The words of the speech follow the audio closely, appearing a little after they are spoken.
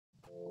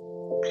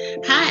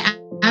Hi,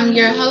 I'm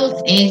your host,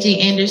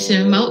 Angie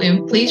Anderson Moe,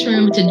 and please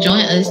remember to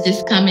join us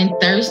this coming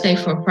Thursday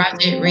for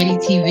Project Ready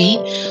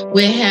TV.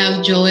 We'll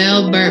have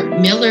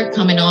Burt-Miller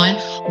coming on,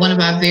 one of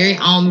our very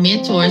own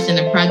mentors in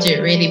the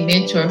Project Ready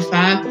Mentor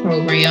 5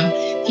 program.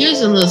 Here's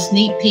a little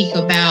sneak peek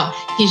about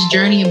his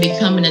journey in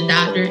becoming a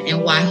doctor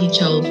and why he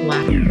chose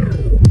why.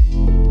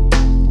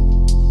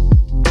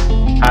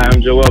 Hi,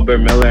 I'm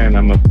Burt-Miller, and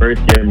I'm a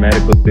first-year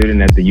medical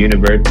student at the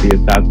University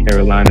of South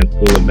Carolina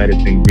School of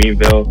Medicine,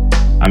 Greenville.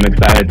 I'm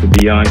excited to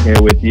be on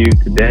here with you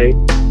today.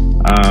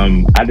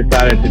 I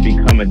decided to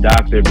become a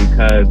doctor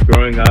because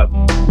growing up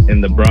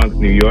in the Bronx,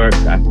 New York,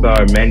 I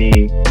saw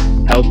many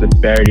health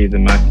disparities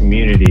in my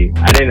community.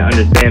 I didn't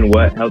understand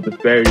what health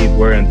disparities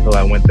were until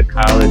I went to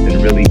college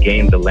and really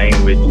gained the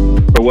language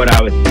for what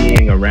I was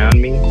seeing around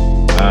me.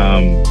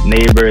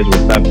 Neighbors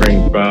were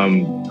suffering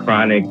from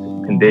chronic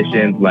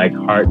conditions like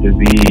heart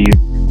disease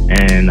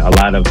and a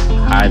lot of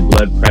high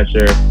blood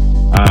pressure.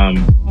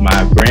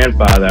 My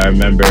grandfather, I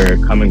remember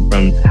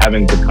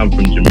having to come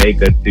from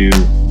Jamaica to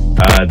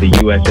the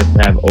U.S. just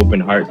to have open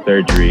heart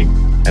surgery.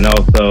 And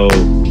also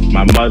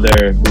my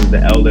mother, who's the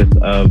eldest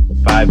of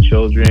 5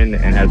 children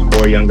and has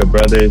 4 younger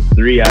brothers,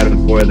 3 out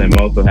of 4 of them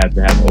also had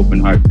to have open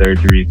heart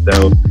surgery.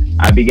 So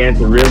I began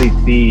to really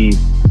see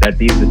that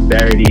these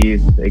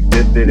disparities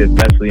existed,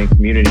 especially in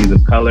communities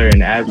of color.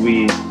 And as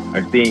we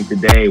are seeing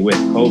today with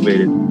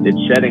COVID,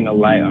 it's shedding a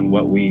light on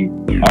what we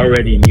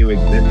already knew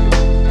existed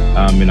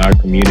in our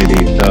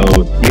community.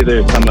 So these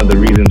are some of the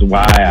reasons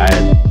why I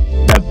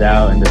stepped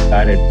out and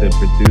decided to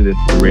pursue this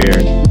career,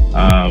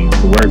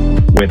 to work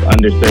with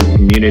underserved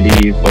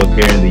communities, both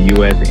here in the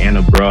U.S. and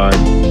abroad,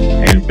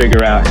 and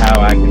figure out how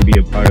I can be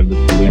a part of the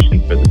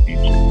solution for the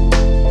future.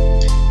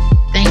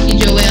 Thank you,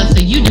 Joel. So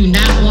you do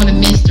not want to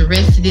miss the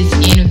rest of this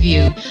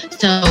interview.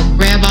 So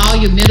grab all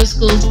your middle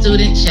school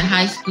students, your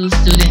high school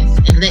students,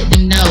 and let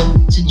them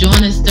know to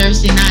join us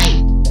Thursday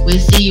night. We'll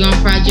see you on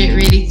Project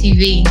Ready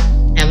TV.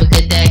 Have a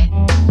good day.